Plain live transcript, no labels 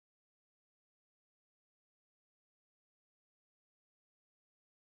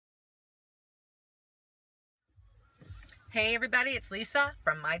Hey everybody, it's Lisa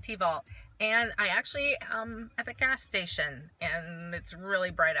from My Tea Vault, and I actually at the gas station, and it's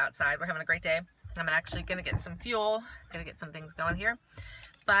really bright outside. We're having a great day. I'm actually gonna get some fuel, gonna get some things going here,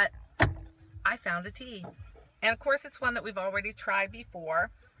 but I found a tea, and of course it's one that we've already tried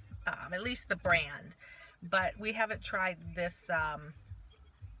before, at least the brand, but we haven't tried this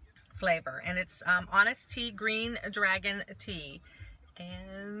flavor, and it's Honest Tea Green Dragon Tea,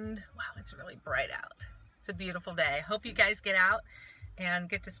 and wow, it's really bright out. It's a beautiful day. Hope you guys get out and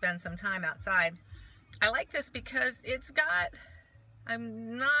get to spend some time outside. I like this because it's got,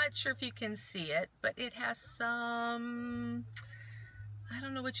 I'm not sure if you can see it, but it has some, I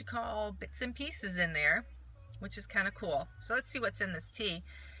don't know what you call bits and pieces in there, which is kind of cool. So let's see what's in this tea.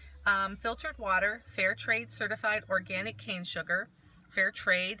 Filtered water, fair trade certified organic cane sugar, fair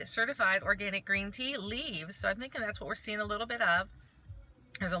trade certified organic green tea leaves. So I'm thinking that's what we're seeing a little bit of.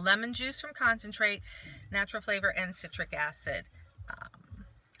 There's a lemon juice from concentrate, natural flavor, and citric acid.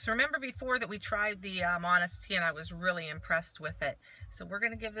 So remember before that we tried the Honest Tea, and I was really impressed with it. So we're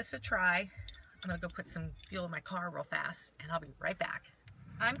going to give this a try. I'm going to go put some fuel in my car real fast, and I'll be right back.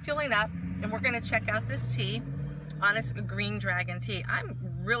 I'm fueling up, and we're going to check out this tea, Honest Green Dragon Tea. I'm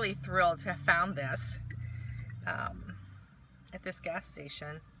really thrilled to have found this at this gas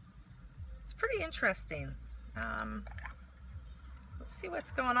station. It's pretty interesting. Let's see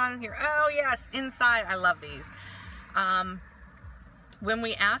what's going on in here. Oh yes, inside. I love these. When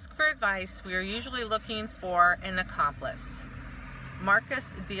we ask for advice, we are usually looking for an accomplice.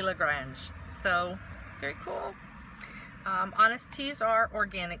 Marcus de Lagrange. So very cool. Honest Teas are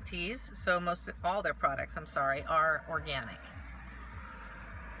organic teas, so most of all their products, I'm sorry, are organic.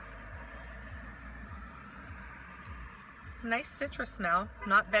 Nice citrus smell,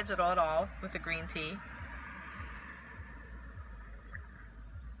 not vegetal at all with the green tea.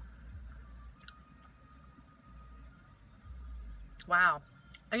 Wow.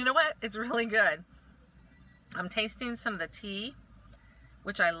 And you know what? It's really good. I'm tasting some of the tea,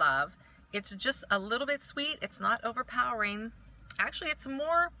 which I love. It's just a little bit sweet. It's not overpowering. Actually, it's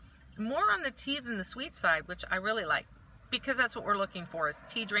more on the tea than the sweet side, which I really like, because that's what we're looking for, is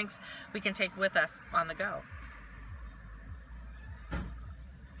tea drinks we can take with us on the go.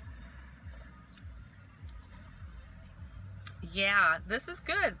 Yeah, this is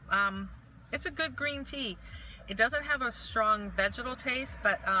good. It's a good green tea. It doesn't have a strong vegetal taste,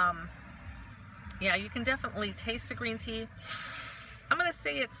 but yeah, you can definitely taste the green tea. I'm gonna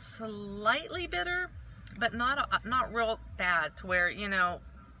say it's slightly bitter, but not real bad to where, you know,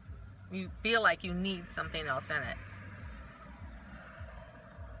 you feel like you need something else in it.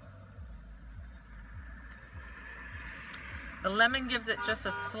 The lemon gives it just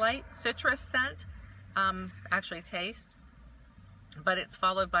a slight citrus scent, actually taste, but it's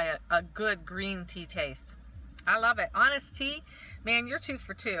followed by a good green tea taste. I love it. Honest Tea, man, you're 2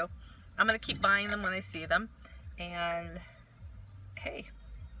 for 2. I'm going to keep buying them when I see them. And hey,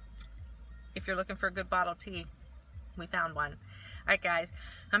 if you're looking for a good bottle of tea, we found one. All right, guys,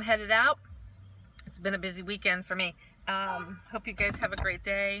 I'm headed out. It's been a busy weekend for me. Hope you guys have a great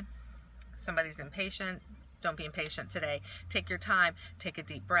day. Somebody's impatient. Don't be impatient today. Take your time. Take a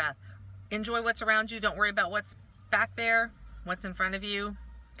deep breath. Enjoy what's around you. Don't worry about what's back there, what's in front of you.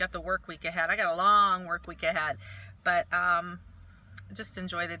 Got the work week ahead. I got a long work week ahead, but just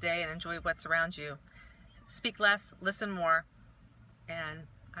enjoy the day and enjoy what's around you. Speak less, listen more, and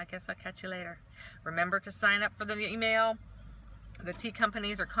I guess I'll catch you later. Remember to sign up for the email. The tea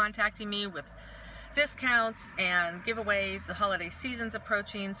companies are contacting me with discounts and giveaways. The holiday season's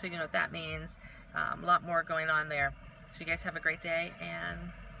approaching, so you know what that means. A lot more going on there. So you guys have a great day, and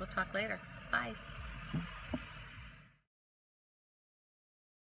we'll talk later. Bye.